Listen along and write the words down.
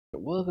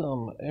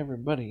Welcome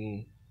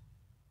everybody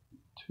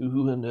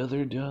to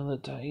another Dawn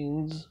of the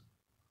Titans.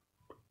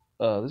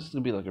 This is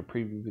gonna be like a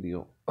preview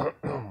video of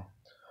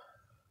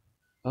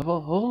a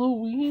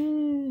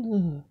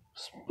Halloween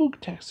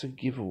Spooktacular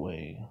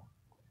giveaway.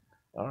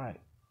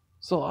 Alright,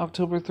 so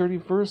October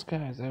 31st,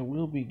 guys, I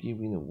will be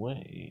giving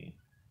away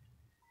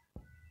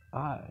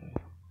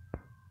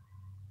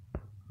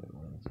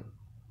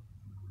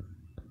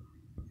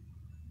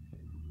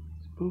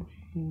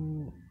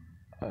Spooky.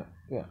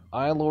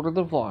 Lord of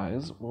the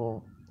Flies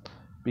will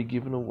be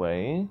giving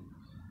away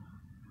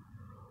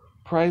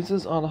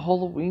prizes on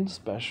Halloween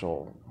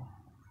special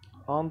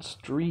on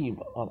stream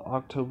on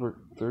October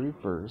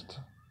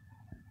 31st.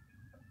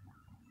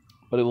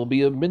 But it will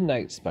be a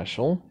midnight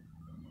special.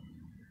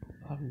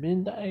 A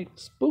midnight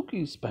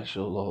spooky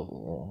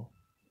special.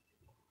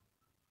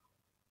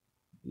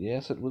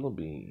 Yes, it will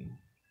be.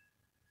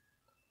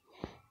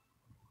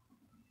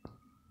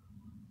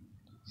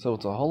 So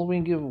it's a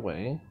Halloween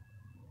giveaway.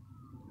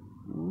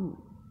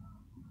 Ooh.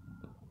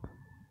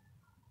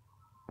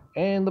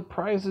 And the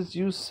prizes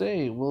you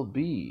say will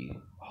be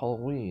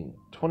Halloween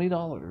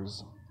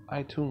 $20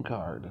 iTunes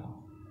card.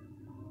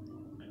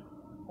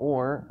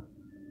 Or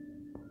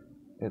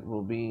it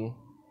will be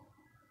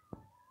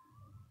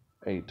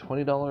a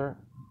 $20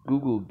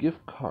 Google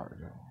gift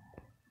card.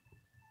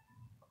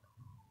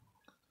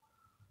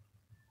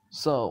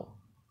 So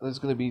there's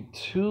going to be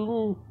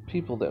two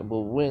people that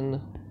will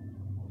win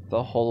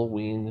the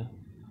Halloween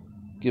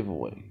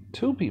giveaway.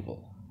 Two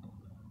people.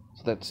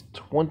 So that's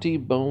 20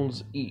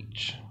 bones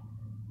each.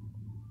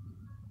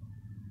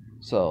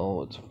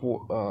 So it's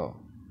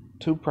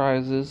two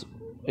prizes.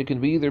 It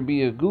can either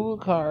be a Google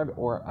card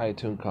or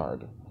iTunes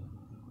card.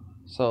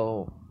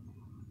 So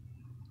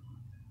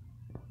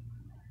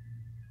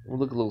we'll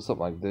look a little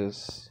something like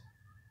this.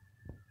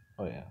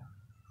 Oh yeah.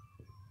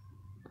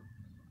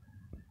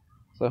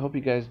 So I hope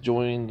you guys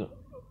joined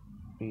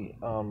me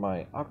on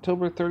my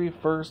October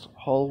 31st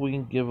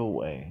Halloween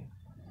giveaway.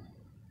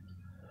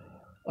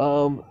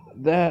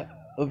 That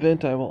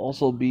event, I will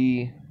also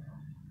be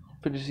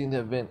finishing the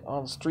event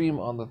on stream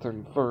on the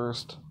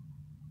 31st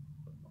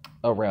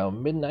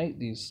around midnight.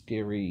 The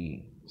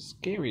scary,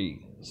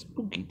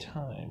 spooky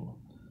time.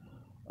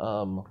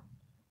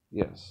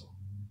 Yes.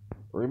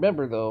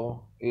 Remember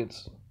though,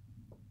 it's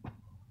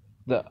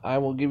that I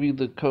will give you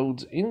the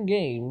codes in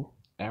game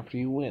after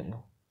you win.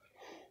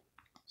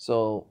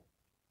 So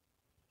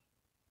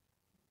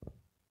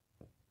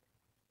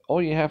all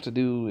you have to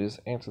do is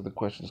answer the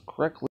questions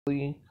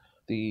correctly.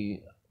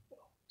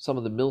 Some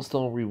of the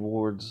millstone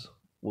rewards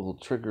will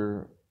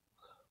trigger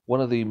one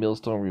of the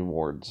millstone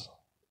rewards.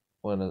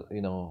 When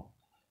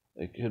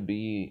it could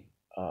be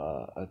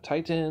a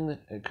Titan,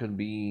 it could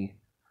be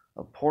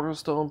a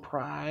Portalstone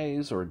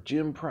prize or a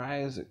gym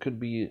prize, it could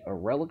be a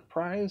relic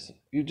prize.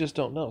 You just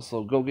don't know.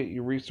 So go get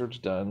your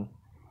research done,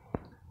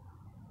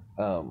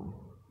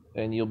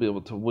 and you'll be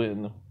able to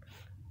win.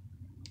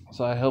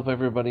 So I hope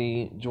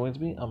everybody joins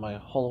me on my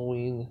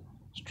Halloween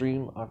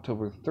stream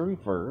October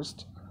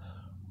 31st,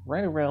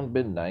 right around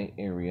midnight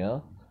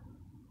area,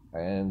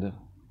 and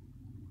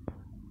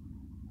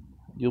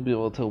you'll be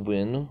able to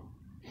win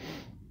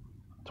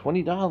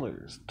 $20,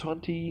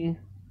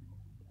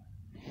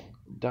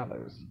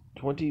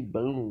 $20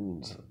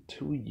 bones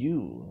to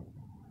you.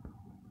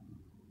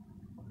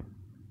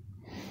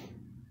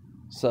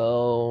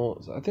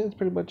 So I think that's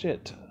pretty much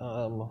it.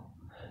 I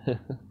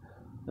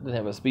didn't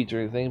have a speech or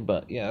anything,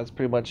 but yeah, that's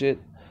pretty much it.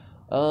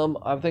 I'm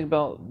thinking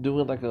about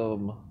doing like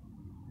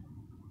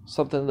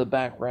something in the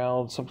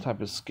background, some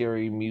type of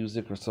scary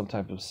music or some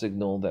type of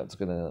signal that's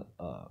gonna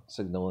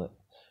signal it.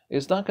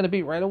 It's not gonna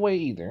be right away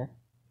either.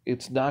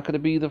 It's not gonna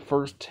be the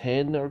first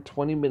 10 or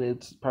 20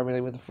 minutes. Probably not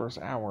even the first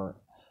hour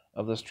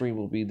of the stream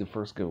will be the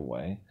first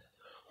giveaway.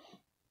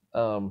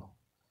 So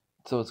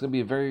it's gonna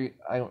be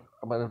I'm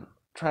gonna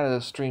try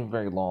to stream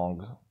very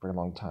long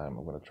time.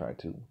 I'm gonna try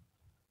to.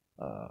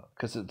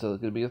 Because it's going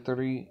to be a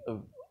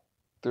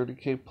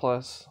 30K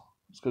plus.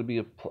 It's going to be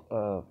a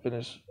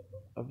finish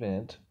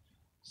event,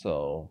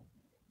 so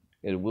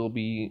it will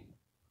be,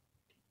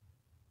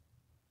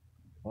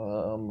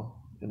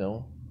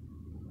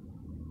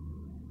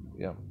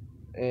 yeah,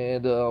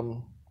 and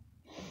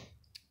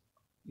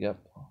yep.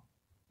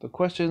 The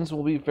questions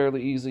will be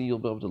fairly easy. You'll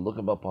be able to look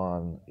them up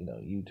on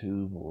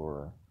YouTube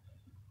or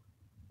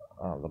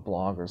the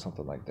blog or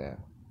something like that.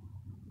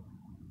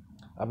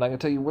 I'm not going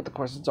to tell you what the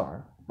questions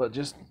are, but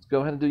just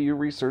go ahead and do your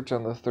research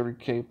on the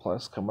 30K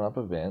plus coming up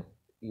event.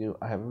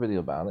 I have a video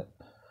about it.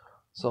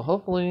 So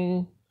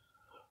hopefully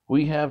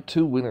we have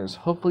two winners.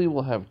 Hopefully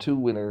we'll have two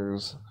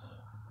winners.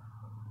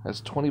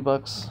 That's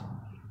 $20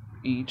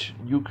 each.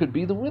 You could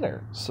be the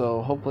winner.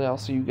 So hopefully I'll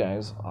see you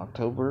guys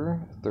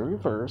October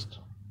 31st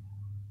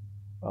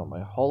on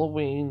my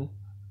Halloween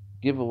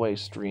giveaway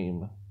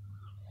stream.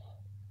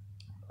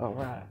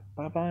 Alright.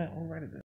 Bye-bye. Alrighty then.